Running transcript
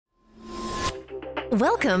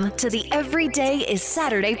Welcome to the Everyday is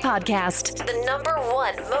Saturday podcast, the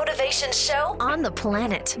 #1 motivation show on the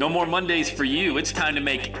planet. No more Mondays for you. It's time to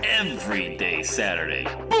make every day Saturday.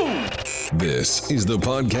 Boom! This is the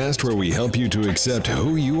podcast where we help you to accept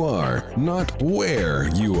who you are, not where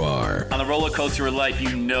you are. On the roller coaster of life,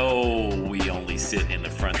 you know we only sit in the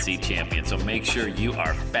front seat, champion. So make sure you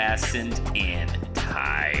are fastened in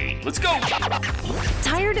tight. Let's go!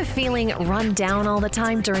 Tired of feeling run down all the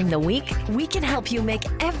time during the week? We can help you make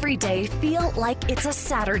every day feel like it's a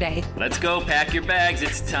Saturday. Let's go, pack your bags.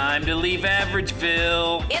 It's time to leave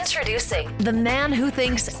Averageville. Introducing the man who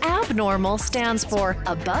thinks abnormal stands for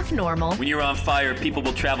above normal. When you're on fire, people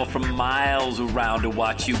will travel from miles around to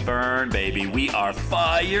watch you burn, baby. We are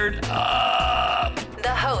fired up. The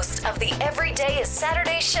host of the Everyday is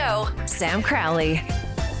Saturday show, Sam Crowley.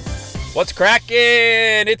 What's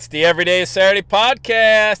cracking? It's the Everyday is Saturday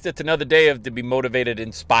podcast. It's another day to be motivated,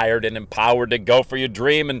 inspired, and empowered to go for your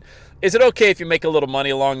dream. And is it okay if you make a little money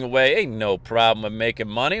along the way? Ain't no problem with making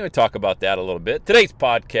money. We'll talk about that a little bit. Today's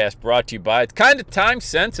podcast brought to you by, it's kind of time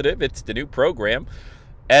sensitive. It's the new program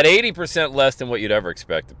at 80% less than what you'd ever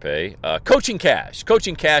expect to pay. Coaching Cash,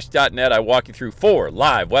 coachingcash.net. I walk you through 4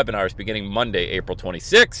 live webinars beginning Monday, April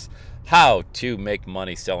 26th. How to make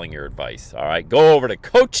money selling your advice. All right, go over to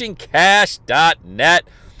coachingcash.net.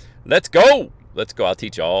 Let's go. I'll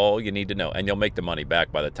teach you all you need to know, and you'll make the money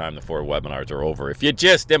back by the time the 4 webinars are over if you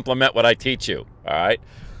just implement what I teach you. All right,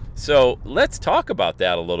 so let's talk about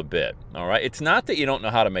that a little bit. All right, it's not that you don't know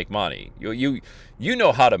how to make money. You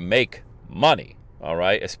know how to make money. All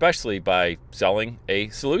right, especially by selling a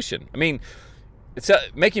solution. I mean,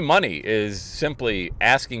 making money is simply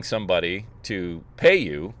asking somebody to pay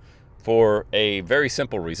you for a very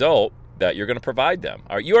simple result that you're going to provide them.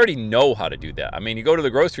 All right, you already know how to do that. I mean, you go to the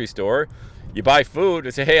grocery store, you buy food,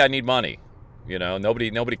 and say, "Hey, I need money." You know, nobody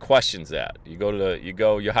questions that. You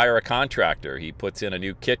hire a contractor. He puts in a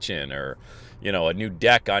new kitchen or, a new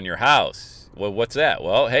deck on your house. Well, what's that?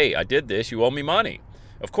 Well, hey, I did this. You owe me money.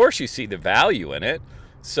 Of course, you see the value in it.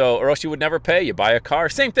 So, or else you would never pay. You buy a car.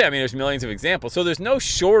 Same thing. I mean, there's millions of examples. So there's no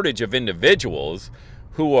shortage of individuals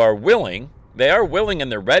who are willing. They are willing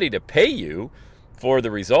and they're ready to pay you for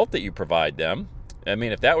the result that you provide them. I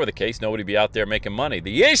mean, if that were the case, nobody would be out there making money.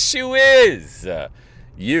 The issue is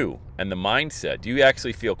you and the mindset. Do you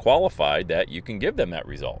actually feel qualified that you can give them that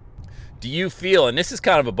result? Do you feel, and this is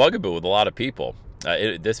kind of a bugaboo with a lot of people,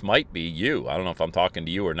 this might be you. I don't know if I'm talking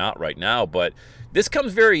to you or not right now, but this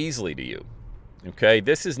comes very easily to you. Okay,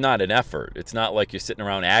 this is not an effort. It's not like you're sitting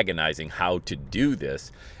around agonizing how to do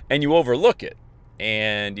this and you overlook it.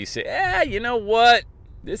 And you say, you know what?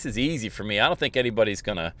 This is easy for me. I don't think anybody's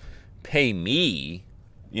going to pay me,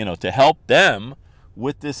 to help them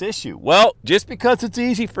with this issue. Well, just because it's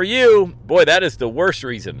easy for you, boy, that is the worst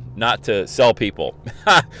reason not to sell people.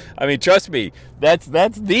 I mean, trust me, that's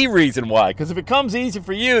the reason why. Because if it comes easy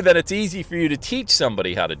for you, then it's easy for you to teach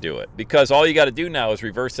somebody how to do it. Because all you got to do now is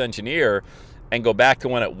reverse engineer and go back to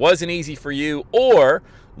when it wasn't easy for you, or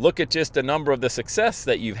look at just a number of the success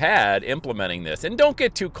that you've had implementing this. And don't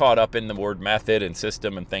get too caught up in the word method and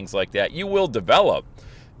system and things like that. You will develop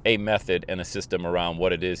a method and a system around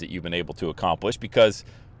what it is that you've been able to accomplish, because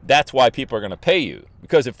that's why people are going to pay you.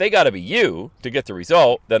 Because if they got to be you to get the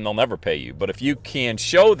result, then they'll never pay you. But if you can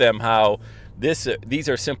show them how these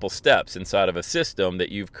are simple steps inside of a system that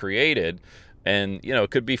you've created, and,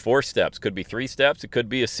 it could be 4 steps, could be 3 steps, it could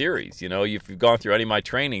be a series. If you've gone through any of my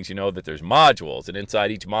trainings, you know that there's modules, and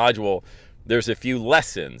inside each module, there's a few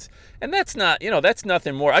lessons. And that's not, that's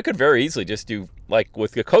nothing more. I could very easily just do, like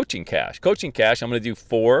with the Coaching Cash. Coaching Cash, I'm going to do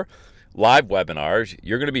 4 live webinars.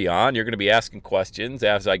 You're going to be on, you're going to be asking questions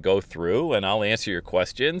as I go through, and I'll answer your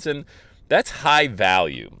questions. And that's high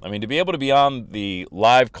value. I mean, to be able to be on the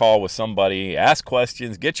live call with somebody, ask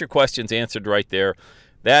questions, get your questions answered right there,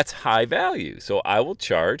 that's high value. So I will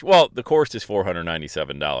charge, well, the course is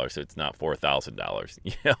 $497, so it's not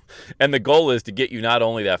 $4,000. And the goal is to get you not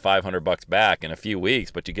only that $500 back in a few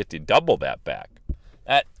weeks, but you get to double that back.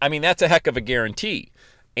 That's a heck of a guarantee.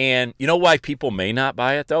 And you know why people may not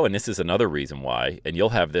buy it, though? And this is another reason why, and you'll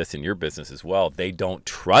have this in your business as well. They don't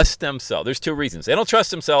trust themselves. There's 2 reasons. They don't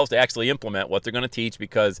trust themselves to actually implement what they're going to teach,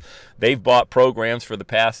 because they've bought programs for the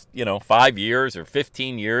past, 5 years or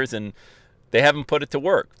 15 years, and they haven't put it to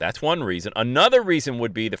work. That's one reason. Another reason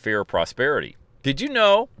would be the fear of prosperity. Did you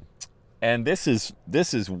know, and this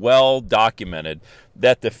is well documented,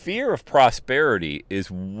 that the fear of prosperity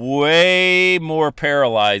is way more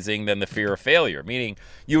paralyzing than the fear of failure? Meaning,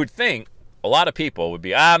 you would think a lot of people would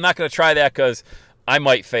be, I'm not going to try that because I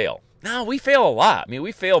might fail. No, we fail a lot. I mean,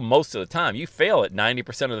 we fail most of the time. You fail at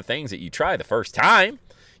 90% of the things that you try the first time.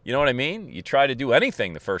 You know what I mean? You try to do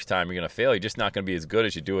anything the first time, you're going to fail. You're just not going to be as good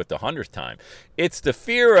as you do it the 100th time. It's the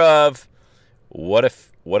fear of, what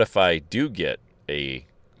if I do get a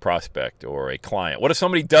prospect or a client? What if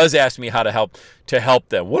somebody does ask me how to help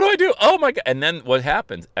them? What do I do? Oh my God. And then what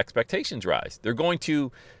happens? Expectations rise. They're going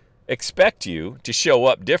to expect you to show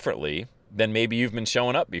up differently than maybe you've been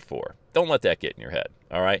showing up before. Don't let that get in your head.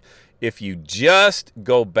 All right. If you just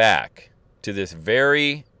go back to this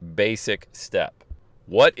very basic step,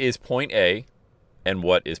 what is point A and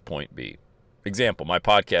what is point B? Example, my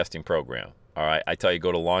podcasting program. All right, I tell you,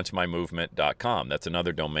 go to launchmymovement.com. That's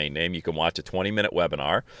another domain name. You can watch a 20-minute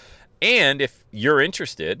webinar. And if you're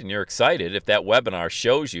interested and you're excited, if that webinar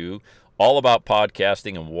shows you all about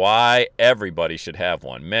podcasting and why everybody should have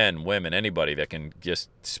one, men, women, anybody that can just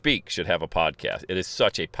speak should have a podcast. It is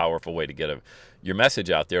such a powerful way to get your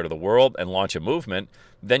message out there to the world and launch a movement.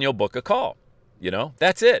 Then you'll book a call. You know,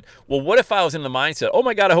 that's it. Well, what if I was in the mindset, oh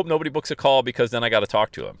my God, I hope nobody books a call because then I got to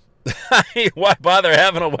talk to them. Why bother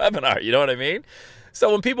having a webinar? You know what I mean?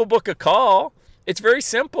 So when people book a call, it's very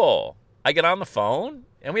simple. I get on the phone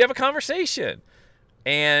and we have a conversation.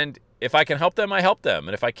 And if I can help them, I help them.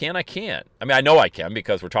 And if I can't, I can't. I mean, I know I can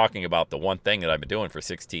because we're talking about the one thing that I've been doing for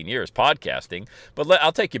 16 years, podcasting. But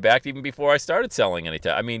I'll take you back to even before I started selling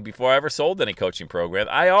anything. I mean, before I ever sold any coaching program,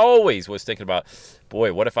 I always was thinking about,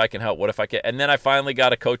 boy, what if I can help? What if I can? And then I finally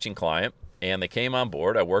got a coaching client. And they came on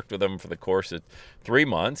board. I worked with them for the course of 3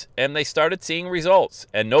 months, and they started seeing results.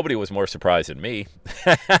 And nobody was more surprised than me.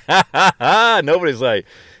 Nobody's like,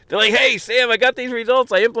 they're like, hey, Sam, I got these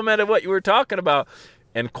results. I implemented what you were talking about.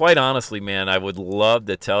 And quite honestly, man, I would love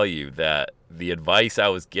to tell you that the advice I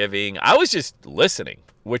was giving, I was just listening,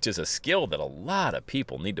 which is a skill that a lot of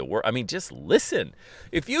people need to work. I mean, just listen.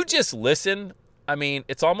 If you just listen, I mean,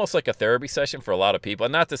 it's almost like a therapy session for a lot of people.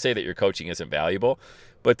 And not to say that your coaching isn't valuable,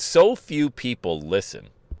 but so few people listen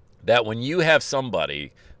that when you have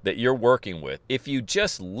somebody that you're working with, if you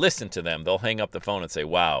just listen to them, they'll hang up the phone and say,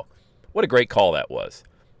 wow, what a great call that was.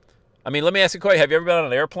 I mean, let me ask you a question. Have you ever been on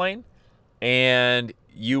an airplane and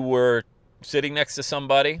you were sitting next to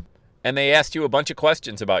somebody and they asked you a bunch of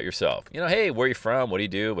questions about yourself? You know, hey, where are you from? What do you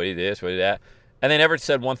do? What do you do this? What do you do that? And they never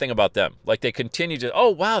said one thing about them. Like they continued to,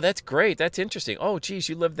 oh, wow, that's great. That's interesting. Oh, geez,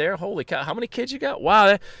 you live there? Holy cow. How many kids you got?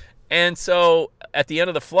 Wow. And so at the end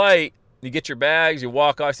of the flight, you get your bags, you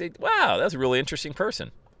walk off, say, wow, that's a really interesting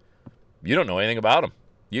person. You don't know anything about them.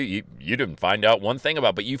 You didn't find out one thing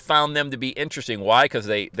about, but you found them to be interesting. Why? Because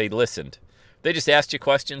they listened. They just asked you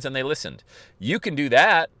questions and they listened. You can do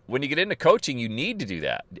that. When you get into coaching, you need to do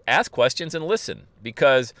that. Ask questions and listen,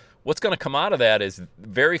 because what's going to come out of that is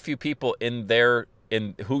very few people in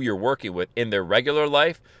who you're working with in their regular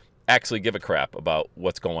life actually give a crap about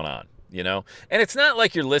what's going on. You know, and it's not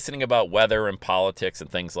like you're listening about weather and politics and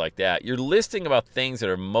things like that. You're listening about things that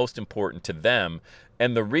are most important to them.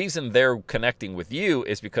 And the reason they're connecting with you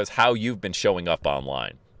is because how you've been showing up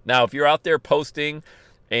online. Now, if you're out there posting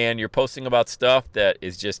and you're posting about stuff that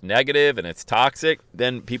is just negative and it's toxic,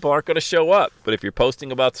 then people aren't going to show up. But if you're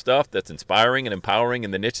posting about stuff that's inspiring and empowering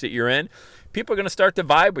in the niche that you're in, people are going to start to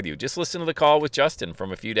vibe with you. Just listen to the call with Justin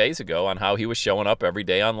from a few days ago on how he was showing up every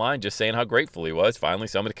day online, just saying how grateful he was. Finally,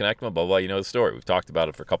 somebody connected with him, blah, blah, you know the story. We've talked about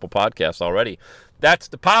it for a couple podcasts already. That's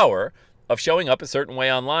the power of showing up a certain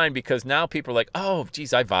way online, because now people are like, oh,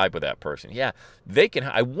 geez, I vibe with that person. Yeah, they can.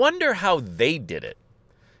 I wonder how they did it.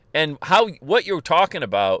 And what you're talking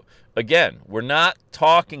about, again, we're not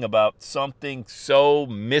talking about something so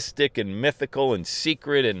mystic and mythical and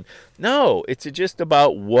secret. And no, it's just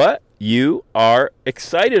about what you are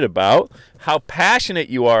excited about, how passionate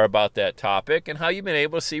you are about that topic, and how you've been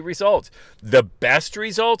able to see results. The best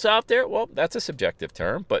results out there, well, that's a subjective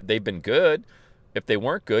term, but they've been good. If they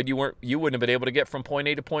weren't good, you wouldn't have been able to get from point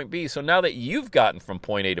A to point B. So now that you've gotten from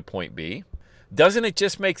point A to point B, doesn't it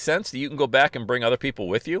just make sense that you can go back and bring other people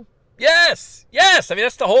with you? Yes. I mean,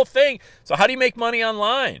 that's the whole thing. So how do you make money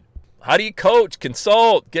online? How do you coach,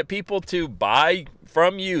 consult, get people to buy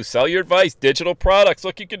from you, sell your advice, digital products?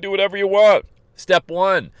 Look, you can do whatever you want. Step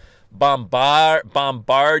 1,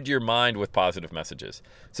 bombard your mind with positive messages.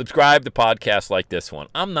 Subscribe to podcasts like this one.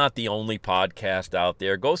 I'm not the only podcast out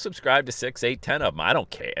there. Go subscribe to 6, 8, 10 of them. I don't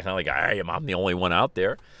care. It's not like I'm the only one out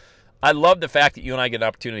there. I love the fact that you and I get an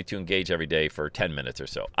opportunity to engage every day for 10 minutes or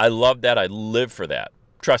so. I love that. I live for that.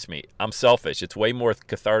 Trust me, I'm selfish. It's way more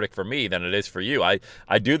cathartic for me than it is for you. I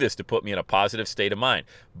do this to put me in a positive state of mind.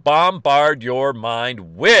 Bombard your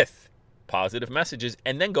mind with positive messages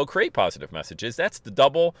and then go create positive messages. That's the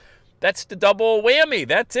double whammy.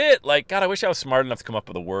 That's it. Like, God, I wish I was smart enough to come up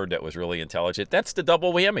with a word that was really intelligent. That's the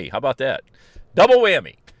double whammy. How about that? Double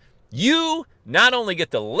whammy. You not only get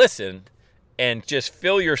to listen and just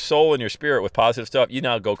fill your soul and your spirit with positive stuff, you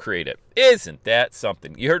now go create it. Isn't that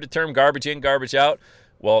something? You heard the term garbage in, garbage out?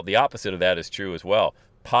 Well, the opposite of that is true as well.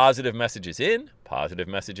 Positive messages in, positive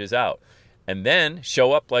messages out. And then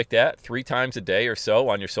show up like that 3 times a day or so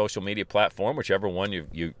on your social media platform, whichever one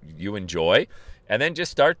you enjoy, and then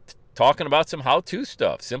just start talking about some how-to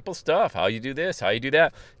stuff, simple stuff, how you do this, how you do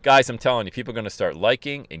that. Guys, I'm telling you, people are going to start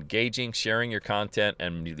liking, engaging, sharing your content,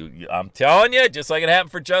 and I'm telling you, just like it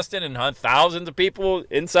happened for Justin and thousands of people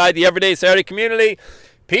inside the Everyday Saturday community,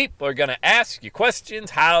 people are going to ask you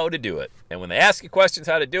questions how to do it. And when they ask you questions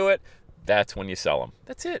how to do it, that's when you sell them.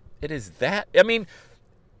 That's it. It is that. I mean,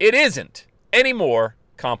 it isn't any more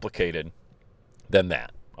complicated than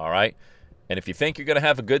that, all right? And if you think you're going to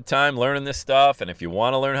have a good time learning this stuff, and if you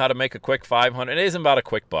want to learn how to make a quick $500, it isn't about a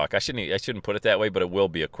quick buck. I shouldn't put it that way, but it will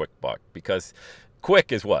be a quick buck, because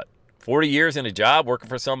quick is what? 40 years in a job working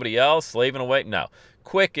for somebody else, slaving away? No.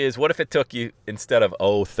 Quick is, what if it took you, instead of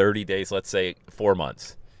 30 days, let's say 4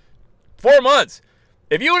 months? 4 months.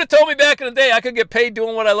 If you would have told me back in the day I could get paid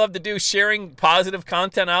doing what I love to do, sharing positive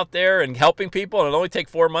content out there and helping people, and it only take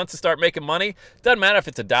 4 months to start making money, doesn't matter if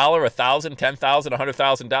it's $1, $1,000, $10,000,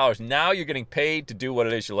 $100,000. Now you're getting paid to do what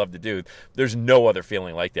it is you love to do. There's no other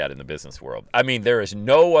feeling like that in the business world. I mean, there is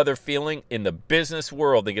no other feeling in the business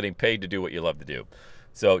world than getting paid to do what you love to do.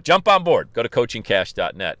 So jump on board. Go to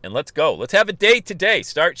coachingcash.net and let's go. Let's have a day today.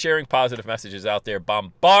 Start sharing positive messages out there.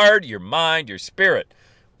 Bombard your mind, your spirit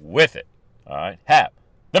with it. All right? Have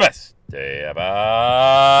the best day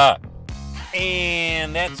ever.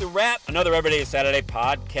 And that's a wrap. Another Everyday Saturday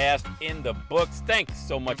podcast in the books. Thanks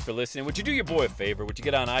so much for listening. Would you do your boy a favor? Would you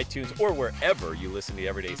get on iTunes or wherever you listen to the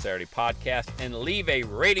Everyday Saturday podcast and leave a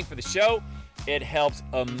rating for the show? It helps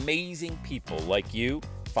amazing people like you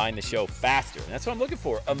find the show faster. And that's what I'm looking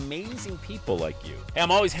for, amazing people like you. Hey,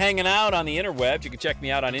 I'm always hanging out on the interwebs. You can check me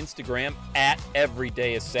out on Instagram at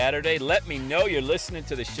EverydayIsSaturday. Let me know you're listening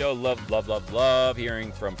to the show. Love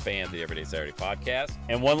hearing from fans of the Everyday Saturday podcast.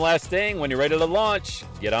 And one last thing, when you're ready to launch,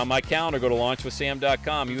 get on my calendar, go to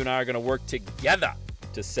launchwithsam.com. You and I are going to work together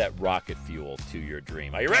to set rocket fuel to your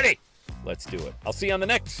dream. Are you ready? Let's do it. I'll see you on the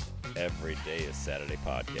next Everyday is Saturday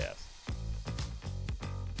podcast.